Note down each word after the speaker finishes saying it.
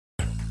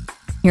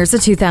Here's a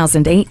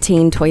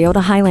 2018 Toyota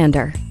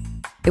Highlander.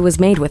 It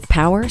was made with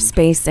power,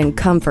 space, and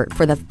comfort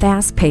for the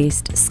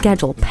fast-paced,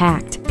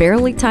 schedule-packed,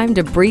 barely time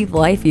to breathe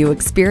life you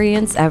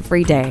experience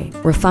every day.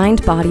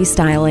 Refined body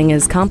styling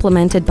is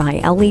complemented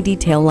by LED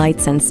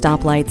taillights and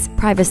stoplights,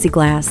 privacy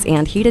glass,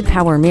 and heated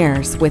power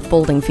mirrors with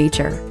folding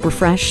feature.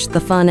 Refresh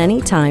the fun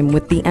anytime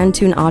with the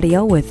Entune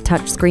audio with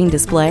touchscreen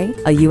display,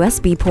 a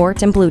USB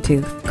port, and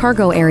Bluetooth.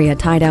 Cargo area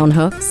tie-down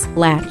hooks,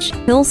 latch,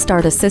 hill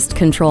start assist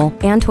control,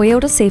 and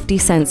Toyota Safety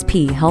Sense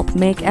P help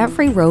make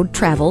every road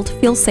traveled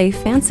feel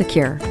safe and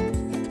secure.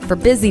 For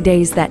busy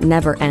days that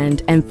never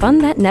end and fun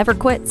that never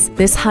quits,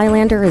 this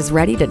Highlander is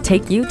ready to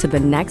take you to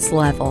the next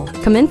level.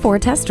 Come in for a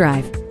test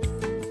drive.